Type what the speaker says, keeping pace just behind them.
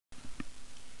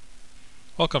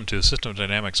Welcome to System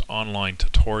Dynamics Online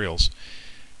Tutorials.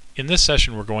 In this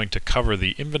session we're going to cover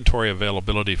the inventory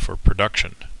availability for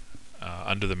production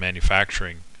under the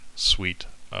manufacturing suite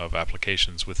of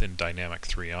applications within Dynamic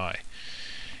 3i.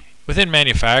 Within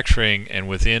manufacturing and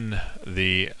within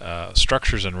the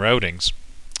structures and routings,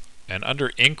 and under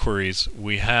inquiries,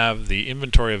 we have the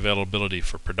inventory availability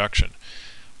for production.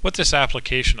 What this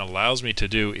application allows me to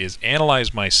do is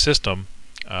analyze my system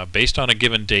based on a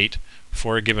given date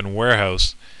for a given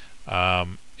warehouse,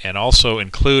 and also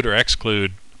include or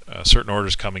exclude certain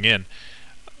orders coming in.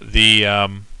 The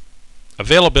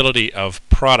availability of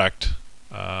product,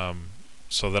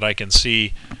 so that I can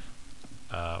see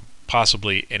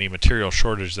possibly any material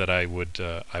shortage that I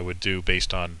would do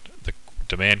based on the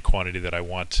demand quantity that I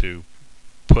want to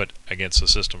put against the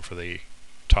system for the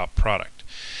top product.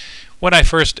 When I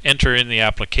first enter in the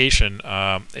application,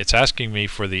 it's asking me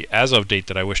for the as of date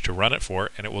that I wish to run it for,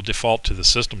 and it will default to the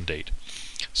system date.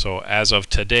 So as of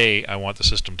today, I want the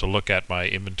system to look at my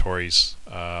inventories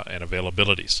and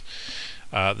availabilities.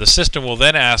 The system will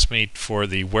then ask me for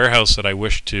the warehouse that I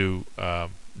wish to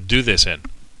do this in.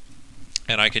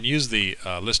 And I can use the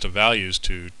list of values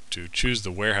to choose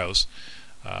the warehouse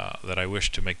that I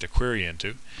wish to make the query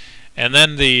into. And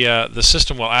then the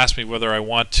system will ask me whether I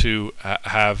want to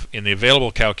have in the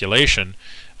available calculation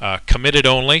committed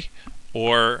only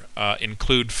or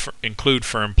include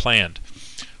firm planned.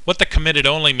 What the committed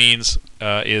only means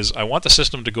is I want the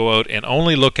system to go out and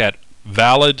only look at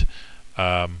valid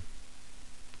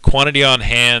quantity on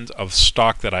hand of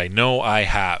stock that I know I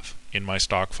have in my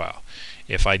stock file.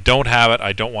 If I don't have it,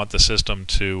 I don't want the system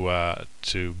to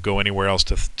go anywhere else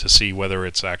to see whether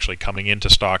it's actually coming into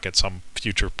stock at some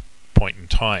future point in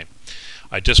time.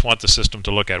 I just want the system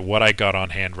to look at what I got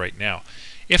on hand right now.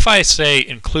 If I say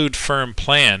include firm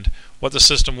planned, what the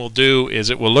system will do is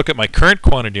it will look at my current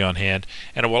quantity on hand,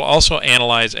 and it will also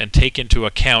analyze and take into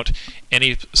account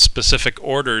any specific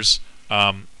orders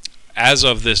as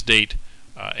of this date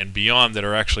and beyond that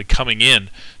are actually coming in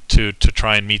to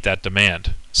try and meet that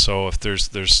demand. So if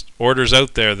there's orders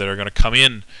out there that are going to come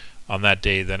in on that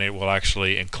day, then it will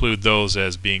actually include those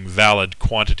as being valid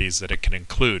quantities that it can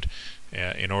include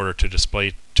in order to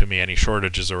display to me any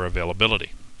shortages or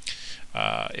availability.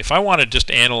 If I want to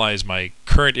just analyze my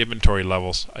current inventory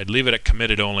levels, I'd leave it at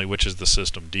committed only, which is the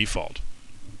system default.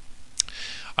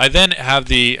 I then have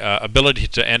the ability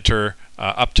to enter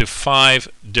up to 5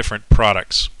 different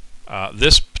products.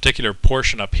 This particular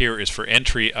portion up here is for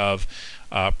entry of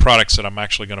products that I'm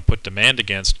actually going to put demand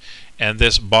against, and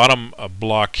this bottom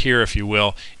block here, if you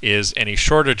will, is any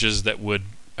shortages that would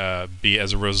be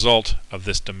as a result of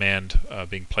this demand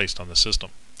being placed on the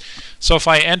system. So if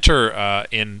I enter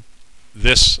in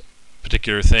this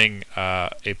particular thing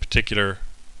a particular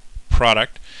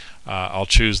product, I'll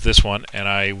choose this one, and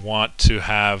I want to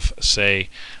have, say,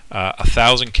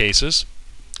 1,000 cases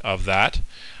of that.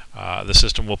 The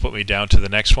system will put me down to the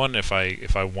next one. If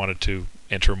I wanted to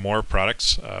enter more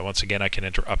products, once again I can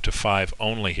enter up to 5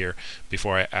 only here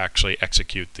before I actually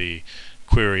execute the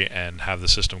query and have the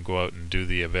system go out and do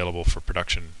the available for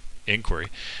production inquiry.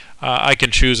 I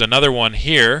can choose another one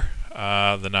here,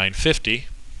 the 950,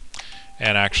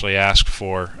 and actually ask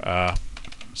for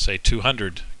say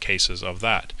 200 cases of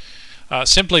that.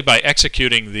 Simply by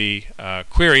executing the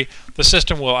query, the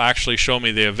system will actually show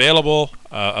me the available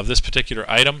of this particular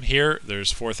item here.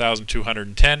 There's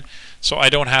 4,210, so I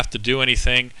don't have to do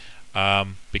anything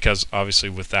because obviously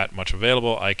with that much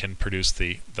available I can produce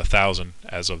the 1,000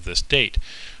 as of this date.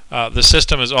 The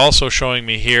system is also showing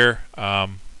me here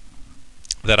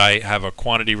that I have a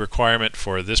quantity requirement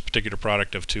for this particular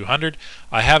product of 200.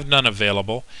 I have none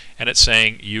available, and it's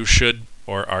saying you should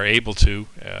or are able to,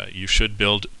 you should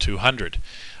build 200.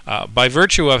 By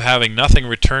virtue of having nothing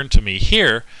returned to me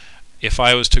here, if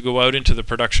I was to go out into the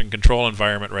production control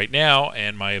environment right now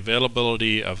and my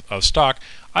availability of stock,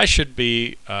 I should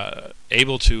be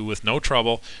able to, with no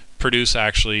trouble, produce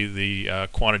actually the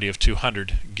quantity of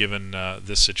 200 given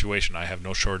this situation. I have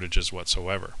no shortages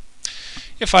whatsoever.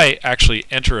 If I actually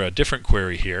enter a different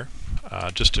query here,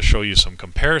 just to show you some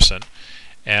comparison,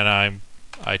 and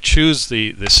I choose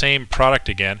the same product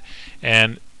again,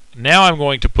 and now I'm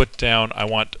going to put down I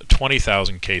want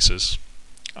 20,000 cases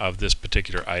of this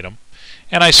particular item,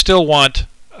 and I still want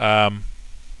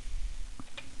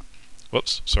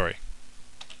whoops, sorry.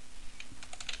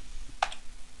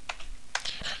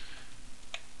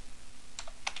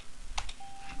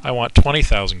 I want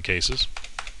 20,000 cases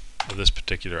of this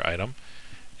particular item,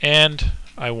 and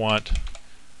I want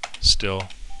still,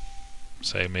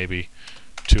 say, maybe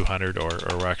 200,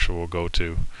 or actually we'll go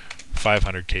to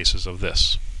 500 cases of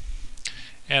this.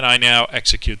 And I now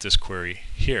execute this query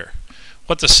here.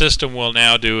 what the system will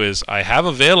now do is I have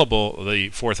available the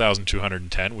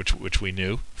 4,210, which we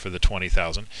knew for the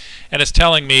 20,000, and it's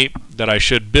telling me that I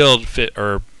should build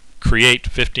or create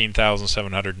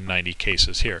 15,790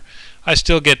 cases here. I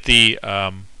still get the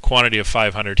quantity of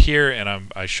 500 here,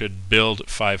 and I should build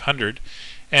 500.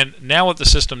 And now what the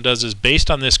system does is,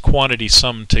 based on this quantity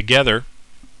summed together,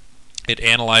 it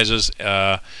analyzes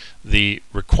the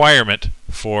requirement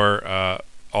for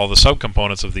all the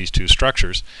subcomponents of these two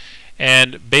structures,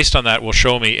 and based on that will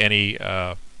show me any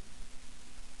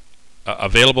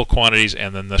available quantities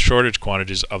and then the shortage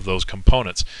quantities of those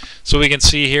components. So we can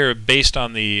see here, based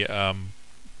on the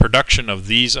production of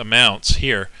these amounts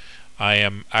here, I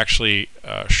am actually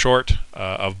short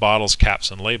of bottles,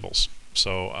 caps, and labels.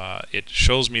 So it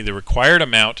shows me the required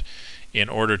amount in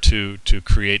order to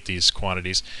create these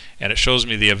quantities, and it shows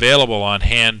me the available on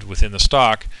hand within the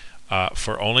stock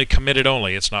for only committed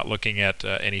only. It's not looking at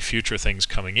any future things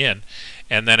coming in,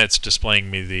 and then it's displaying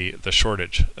me the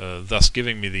shortage, thus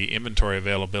giving me the inventory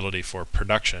availability for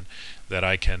production that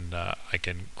I can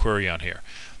query on here.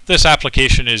 This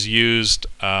application is used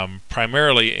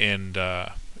primarily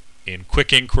in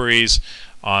quick inquiries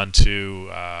onto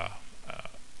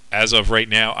as of right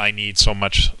now, I need so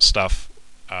much stuff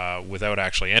without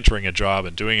actually entering a job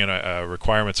and doing a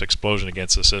requirements explosion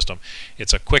against the system.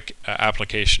 It's a quick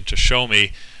application to show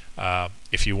me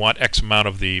if you want X amount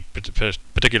of the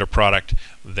particular product,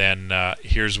 then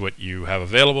here's what you have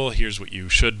available, here's what you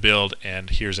should build, and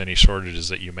here's any shortages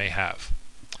that you may have.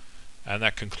 And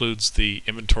that concludes the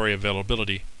inventory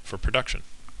availability for production.